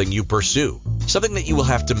 something you pursue, something that you will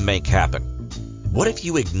have to make happen. What if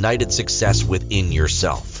you ignited success within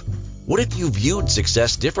yourself? What if you viewed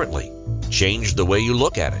success differently, changed the way you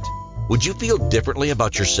look at it? Would you feel differently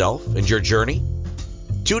about yourself and your journey?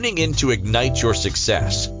 Tuning in to Ignite Your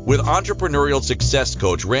Success with entrepreneurial success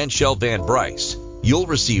coach Ranchelle Van Bryce, you'll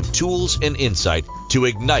receive tools and insight to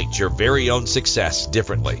ignite your very own success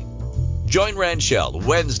differently. Join Ranchelle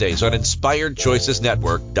Wednesdays on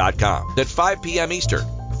InspiredChoicesNetwork.com at 5 p.m. Eastern,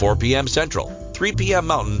 4 p.m. Central, 3 p.m.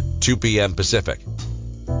 Mountain, 2 p.m. Pacific.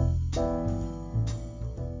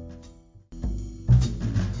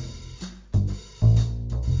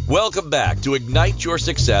 Welcome back to Ignite Your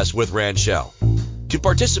Success with Ranchelle. To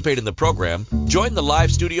participate in the program, join the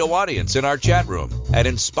live studio audience in our chat room at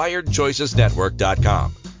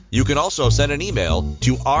InspiredChoicesNetwork.com. You can also send an email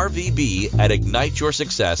to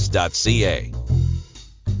rvb@igniteyoursuccess.ca.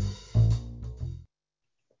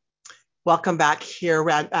 Welcome back here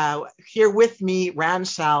with me,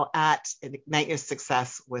 Ranchelle, at Ignite Your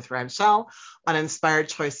Success with Ranchelle on Inspired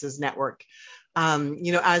Choices Network.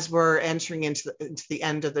 As we're entering into the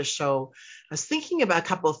end of the show, I was thinking about a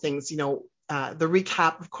couple of things. The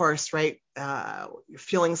recap, of course, right? You're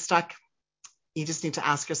feeling stuck. You just need to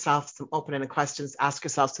ask yourself some open-ended questions, ask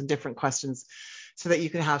yourself some different questions so that you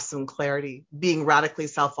can have some clarity. Being radically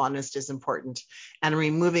self-honest is important, and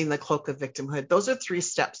removing the cloak of victimhood. Those are 3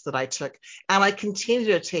 steps that I took and I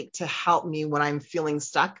continue to take to help me when I'm feeling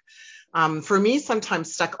stuck. For me,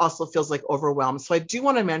 sometimes stuck also feels like overwhelmed. So I do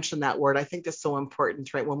want to mention that word. I think that's so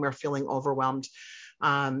important, right? When we're feeling overwhelmed,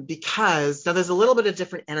 because now there's a little bit of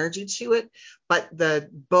different energy to it, but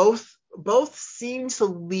both seem to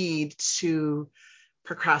lead to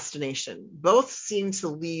procrastination. Both seem to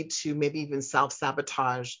lead to maybe even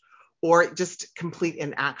self-sabotage or just complete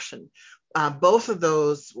inaction. Both of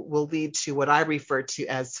those will lead to what I refer to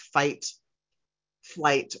as fight,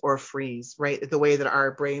 flight, or freeze, right? The way that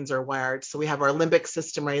our brains are wired. So we have our limbic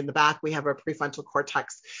system right in the back. We have our prefrontal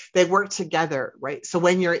cortex. They work together, right? So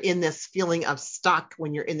when you're in this feeling of stuck,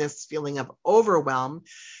 when you're in this feeling of overwhelm,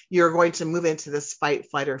 you're going to move into this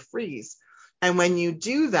fight, flight, or freeze. And when you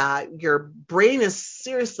do that, your brain is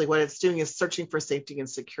seriously, what it's doing is searching for safety and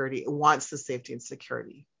security. It wants the safety and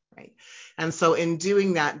security, right? And so in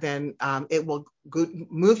doing that, then it will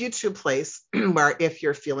move you to a place where if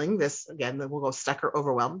you're feeling this, again, then we'll go stuck or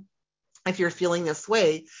overwhelmed. If you're feeling this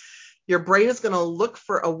way, your brain is going to look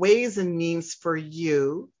for a ways and means for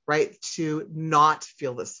you, right, to not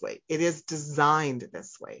feel this way. It is designed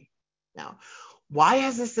this way. Now, why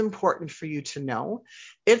is this important for you to know?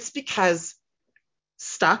 It's because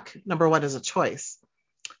stuck, number one, is a choice.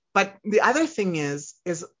 But the other thing is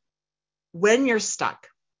when you're stuck,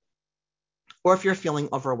 or if you're feeling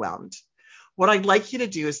overwhelmed, what I'd like you to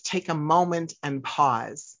do is take a moment and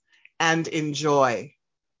pause and enjoy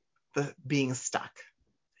the being stuck.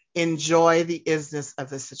 Enjoy the isness of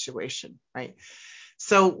the situation, right?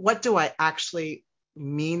 So what do I actually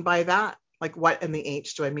mean by that? Like, what in the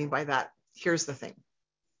H do I mean by that? Here's the thing.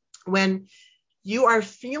 When you are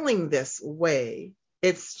feeling this way.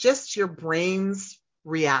 It's just your brain's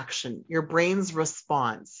reaction, your brain's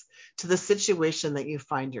response to the situation that you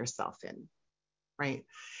find yourself in, right?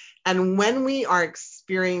 And when we are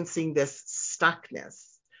experiencing this stuckness,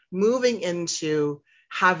 moving into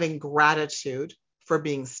having gratitude for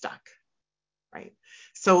being stuck, right?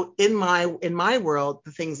 So in my world,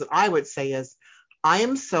 the things that I would say is, I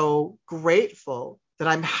am so grateful that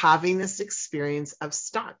I'm having this experience of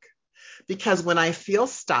stuck, because when I feel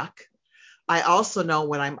stuck, I also know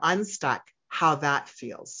when I'm unstuck how that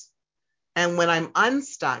feels. And when I'm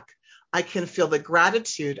unstuck, I can feel the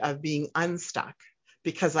gratitude of being unstuck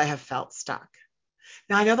because I have felt stuck.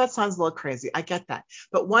 Now, I know that sounds a little crazy. I get that.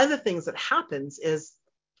 But one of the things that happens is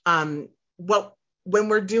when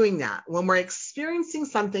we're doing that, when we're experiencing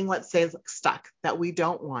something, let's say stuck, that we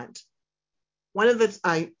don't want, one of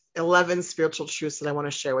the 11 spiritual truths that I want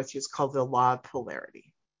to share with you is called the law of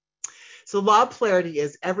polarity. So law of polarity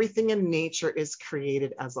is everything in nature is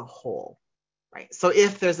created as a whole, right? So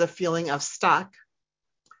if there's a feeling of stuck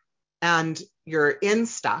and you're in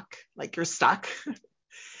stuck, like you're stuck,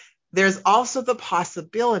 there's also the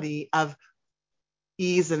possibility of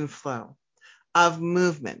ease and flow, of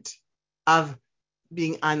movement, of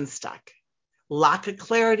being unstuck. Lack of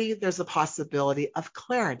clarity, there's a possibility of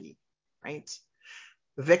clarity, right?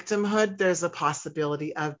 Victimhood, there's a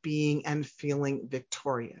possibility of being and feeling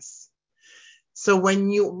victorious. So when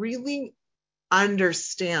you really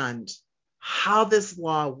understand how this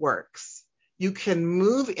law works, you can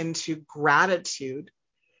move into gratitude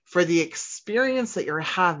for the experience that you're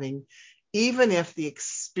having, even if the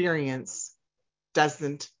experience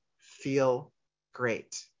doesn't feel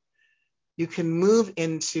great. You can move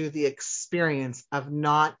into the experience of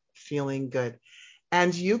not feeling good,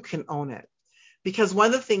 and you can own it. Because one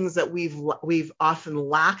of the things that we've often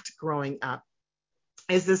lacked growing up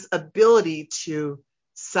is this ability to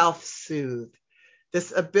self-soothe,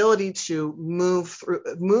 this ability to move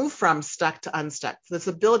from stuck to unstuck, this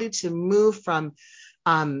ability to move from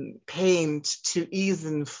pain to ease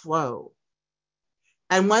and flow.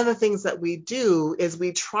 And one of the things that we do is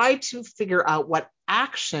we try to figure out what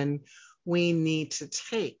action we need to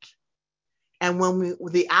take. And when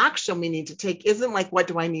the action we need to take isn't like, what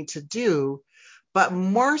do I need to do? But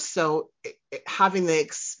more so having the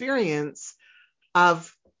experience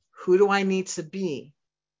of, who do I need to be?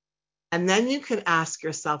 And then you can ask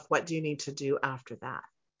yourself, what do you need to do after that?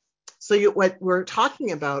 So what we're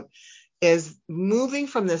talking about is moving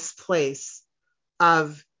from this place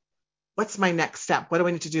of, what's my next step? What do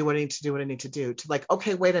I need to do? What do I need to do? What do I need to do? To like,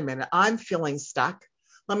 okay, wait a minute, I'm feeling stuck.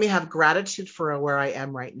 Let me have gratitude for where I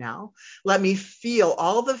am right now. Let me feel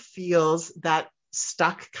all the feels that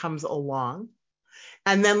stuck comes along.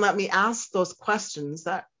 And then let me ask those questions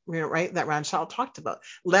that, right, that Ranchelle talked about.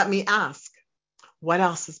 Let me ask, what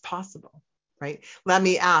else is possible, right? Let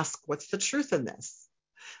me ask, what's the truth in this?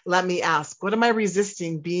 Let me ask, what am I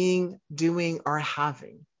resisting being, doing, or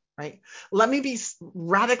having, right? Let me be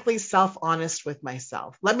radically self-honest with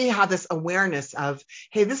myself. Let me have this awareness of,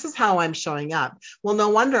 hey, this is how I'm showing up. Well, no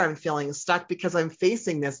wonder I'm feeling stuck, because I'm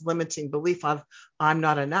facing this limiting belief of, I'm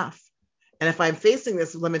not enough. And if I'm facing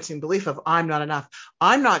this limiting belief of, I'm not enough,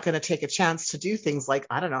 I'm not going to take a chance to do things like,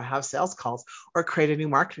 I don't know, have sales calls or create a new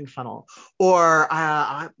marketing funnel or,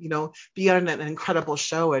 be on an incredible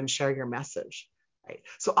show and share your message. Right?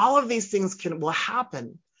 So all of these things will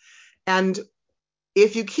happen. And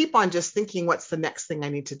if you keep on just thinking, what's the next thing I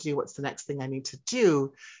need to do? What's the next thing I need to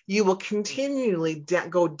do? You will continually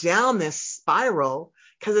go down this spiral,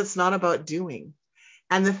 because it's not about doing.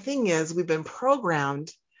 And the thing is, we've been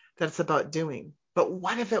programmed that it's about doing. But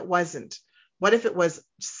what if it wasn't? What if it was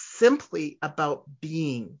simply about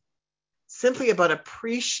being? Simply about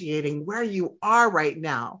appreciating where you are right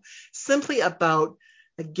now. Simply about,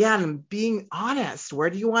 again, being honest.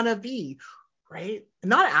 Where do you want to be? Right?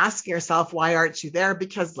 Not asking yourself, why aren't you there?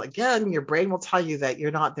 Because again, your brain will tell you that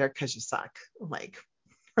you're not there because you suck. Right?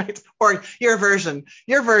 Or your version,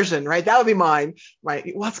 right? That would be mine,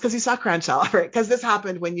 right? Well, it's because you suck, Ranchelle, right? Because this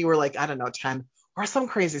happened when you were 10 or some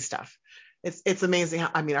crazy stuff. It's amazing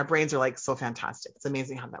how, our brains are so fantastic. It's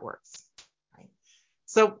amazing how that works, right?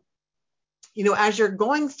 So, as you're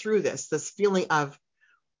going through this feeling of,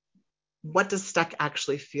 what does stuck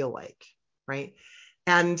actually feel like, right?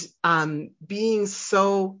 And being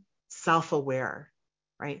so self-aware,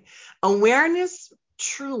 right? Awareness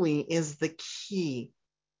truly is the key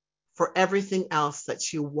for everything else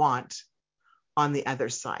that you want on the other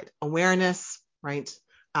side. Awareness, right?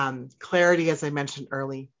 Clarity, as I mentioned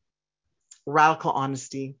early, radical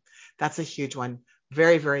honesty. That's a huge one.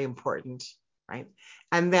 Very, very important, right?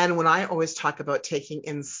 And then when I always talk about taking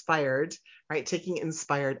inspired, right? Taking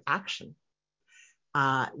inspired action.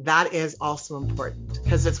 That is also important,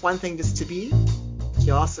 because it's one thing just to be,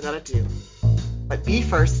 you also got to do. But be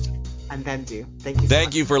first and then do. Thank you so much.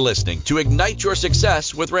 Thank you for listening to Ignite Your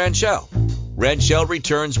Success with Ranchelle. Ranchelle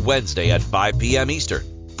returns Wednesday at 5 p.m. Eastern,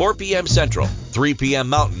 4 p.m. Central, 3 p.m.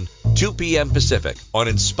 Mountain, 2 p.m. Pacific on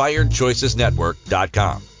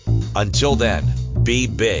InspiredChoicesNetwork.com. Until then, be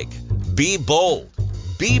big, be bold,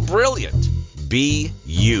 be brilliant, be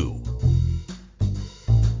you.